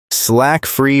Slack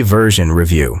free version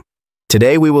review.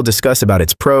 Today we will discuss about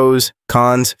its pros,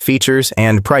 cons, features,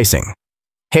 and pricing.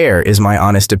 Here is my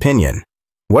honest opinion.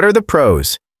 What are the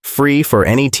pros? Free for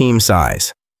any team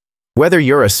size. Whether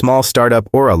you're a small startup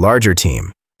or a larger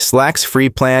team, Slack's free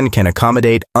plan can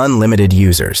accommodate unlimited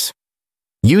users.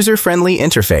 User-friendly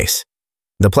interface.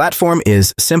 The platform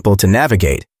is simple to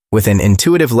navigate, with an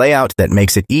intuitive layout that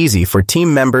makes it easy for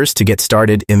team members to get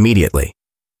started immediately.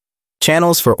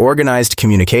 Channels for organized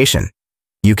communication.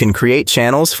 You can create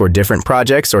channels for different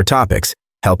projects or topics,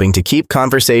 helping to keep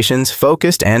conversations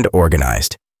focused and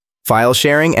organized. File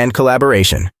sharing and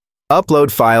collaboration. Upload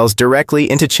files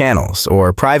directly into channels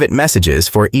or private messages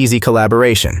for easy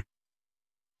collaboration.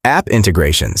 App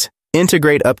integrations.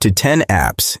 Integrate up to 10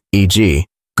 apps, e.g.,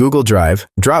 Google Drive,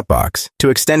 Dropbox,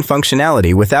 to extend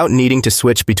functionality without needing to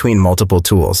switch between multiple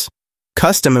tools.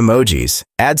 Custom emojis.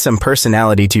 Add some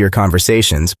personality to your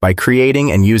conversations by creating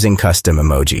and using custom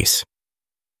emojis.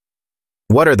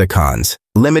 What are the cons?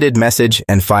 Limited message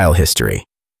and file history.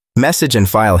 Message and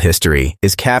file history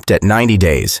is capped at 90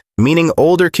 days, meaning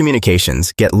older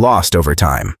communications get lost over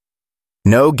time.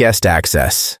 No guest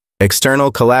access.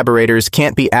 External collaborators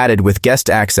can't be added with guest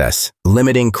access,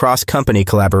 limiting cross-company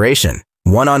collaboration.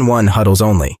 One-on-one huddles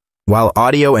only. While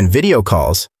audio and video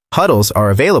calls, huddles are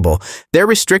available, they're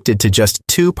restricted to just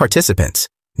 2 participants.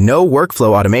 No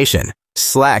workflow automation.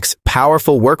 Slack's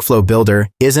powerful workflow builder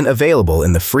isn't available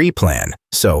in the free plan,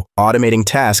 so automating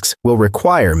tasks will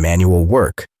require manual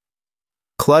work.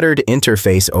 Cluttered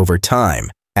interface over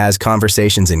time. As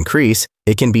conversations increase,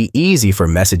 it can be easy for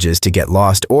messages to get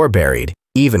lost or buried,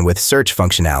 even with search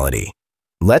functionality.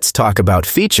 Let's talk about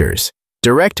features.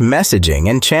 Direct messaging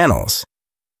and channels.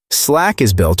 Slack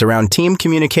is built around team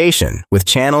communication with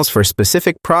channels for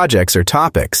specific projects or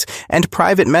topics and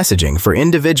private messaging for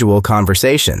individual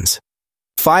conversations.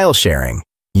 File sharing.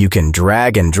 You can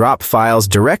drag and drop files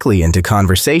directly into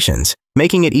conversations,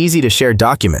 making it easy to share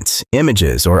documents,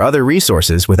 images, or other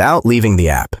resources without leaving the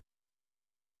app.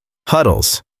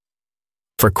 Huddles.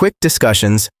 For quick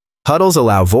discussions, huddles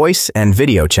allow voice and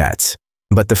video chats,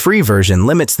 but the free version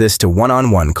limits this to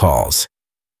one-on-one calls.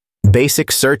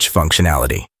 Basic search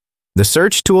functionality. The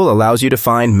search tool allows you to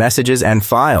find messages and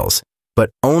files, but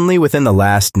only within the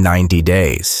last 90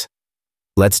 days.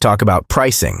 Let's talk about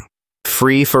pricing.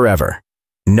 Free forever.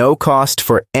 No cost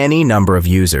for any number of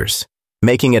users,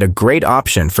 making it a great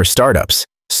option for startups,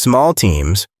 small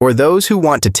teams, or those who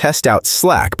want to test out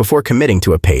Slack before committing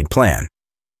to a paid plan.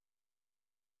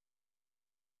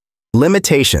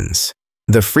 Limitations.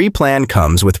 The free plan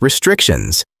comes with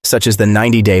restrictions, such as the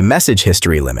 90-day message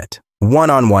history limit,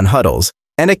 one-on-one huddles,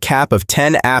 and a cap of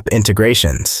 10 app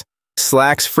integrations.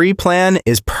 Slack's free plan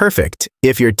is perfect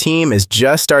if your team is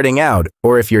just starting out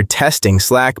or if you're testing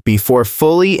Slack before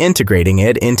fully integrating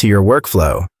it into your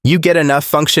workflow. You get enough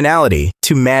functionality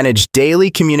to manage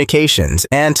daily communications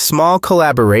and small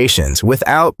collaborations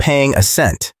without paying a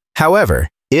cent. However,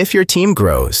 if your team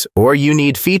grows or you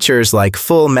need features like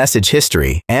full message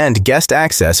history and guest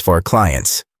access for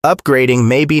clients, upgrading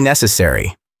may be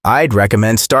necessary. I'd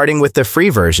recommend starting with the free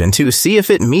version to see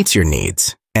if it meets your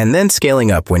needs, and then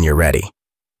scaling up when you're ready.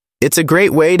 It's a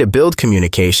great way to build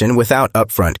communication without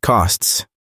upfront costs.